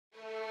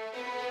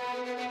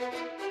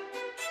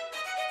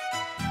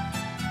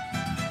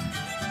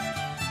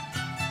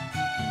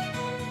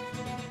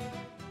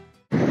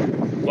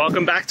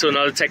Welcome back to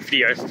another tech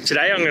video.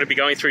 Today I'm going to be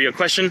going through your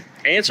question,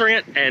 answering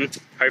it, and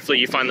hopefully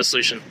you find the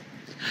solution.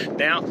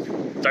 Now,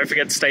 don't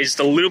forget to stay just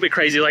a little bit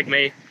crazy like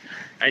me,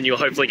 and you'll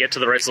hopefully get to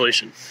the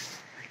resolution.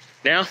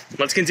 Now,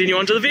 let's continue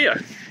on to the video.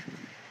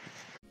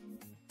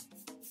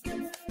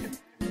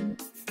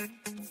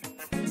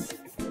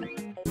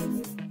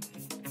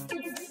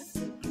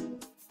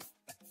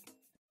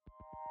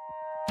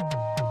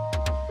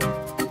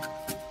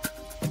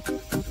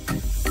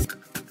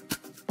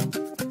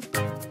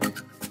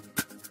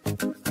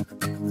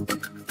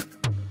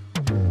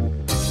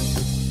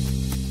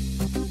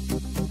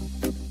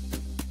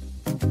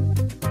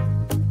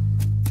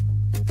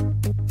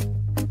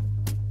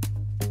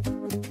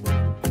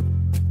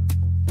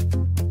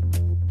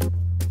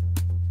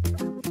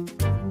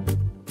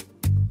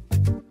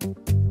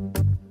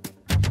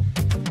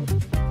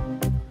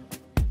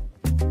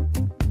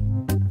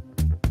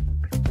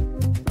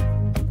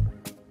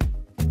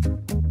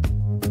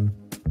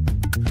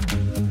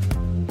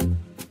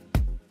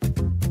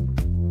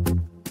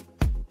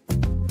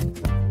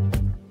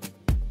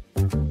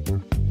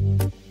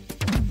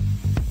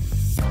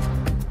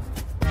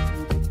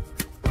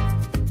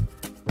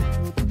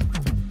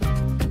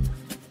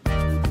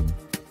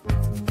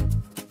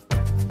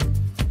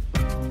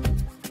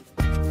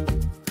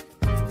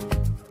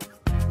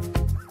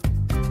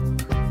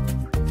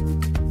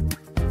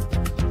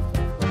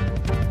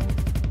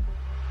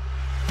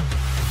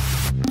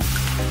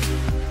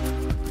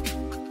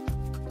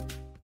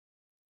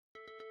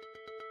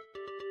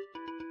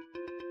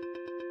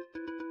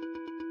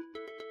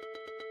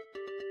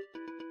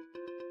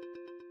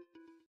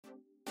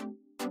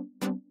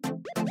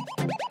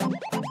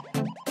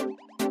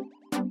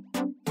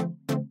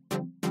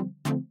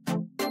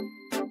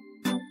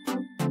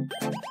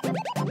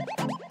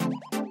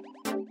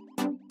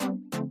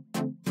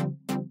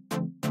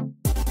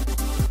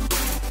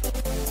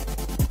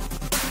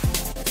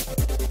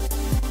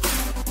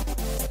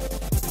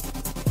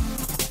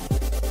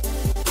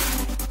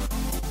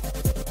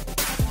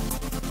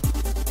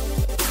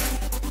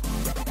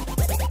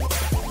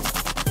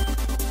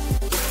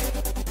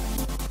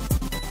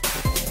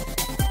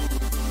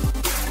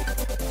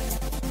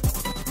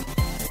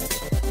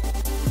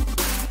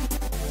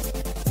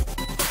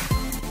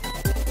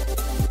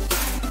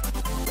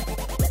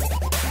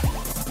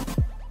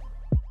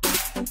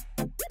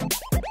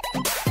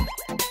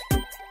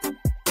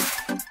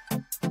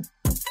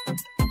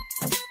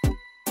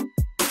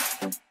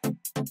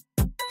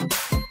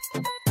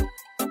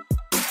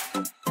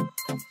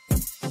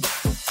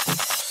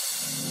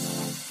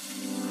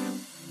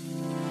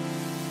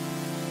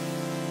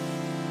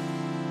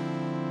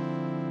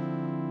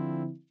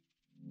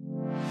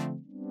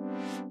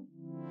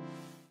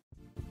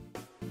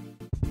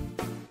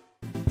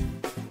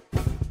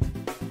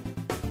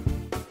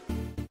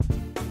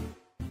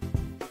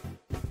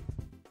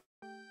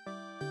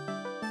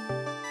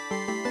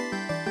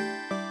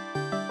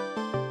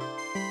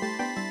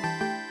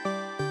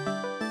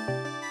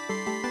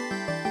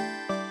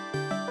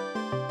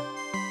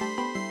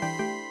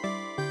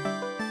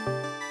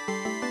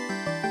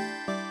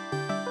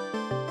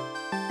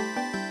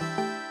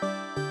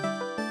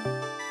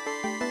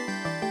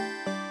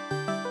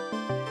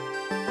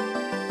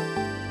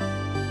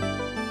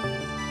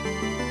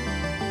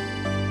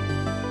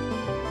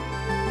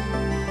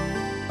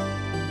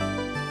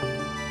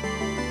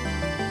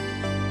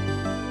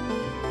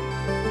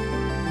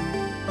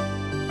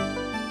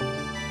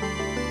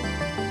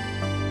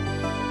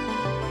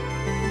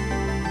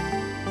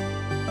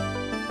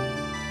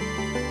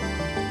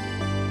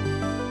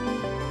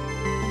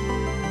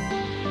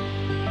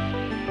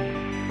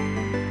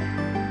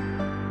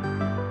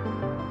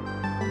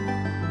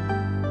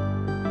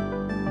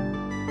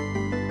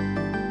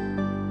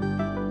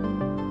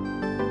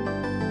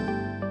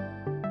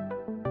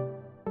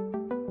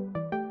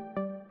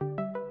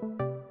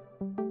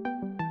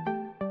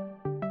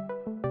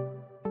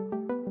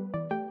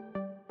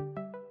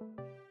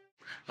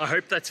 I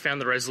hope that's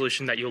found the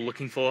resolution that you're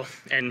looking for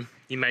and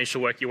you managed to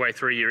work your way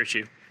through your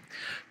issue.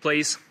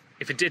 Please,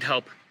 if it did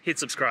help, hit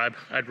subscribe.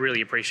 I'd really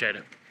appreciate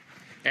it.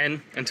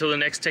 And until the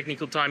next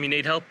technical time you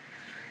need help,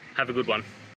 have a good one.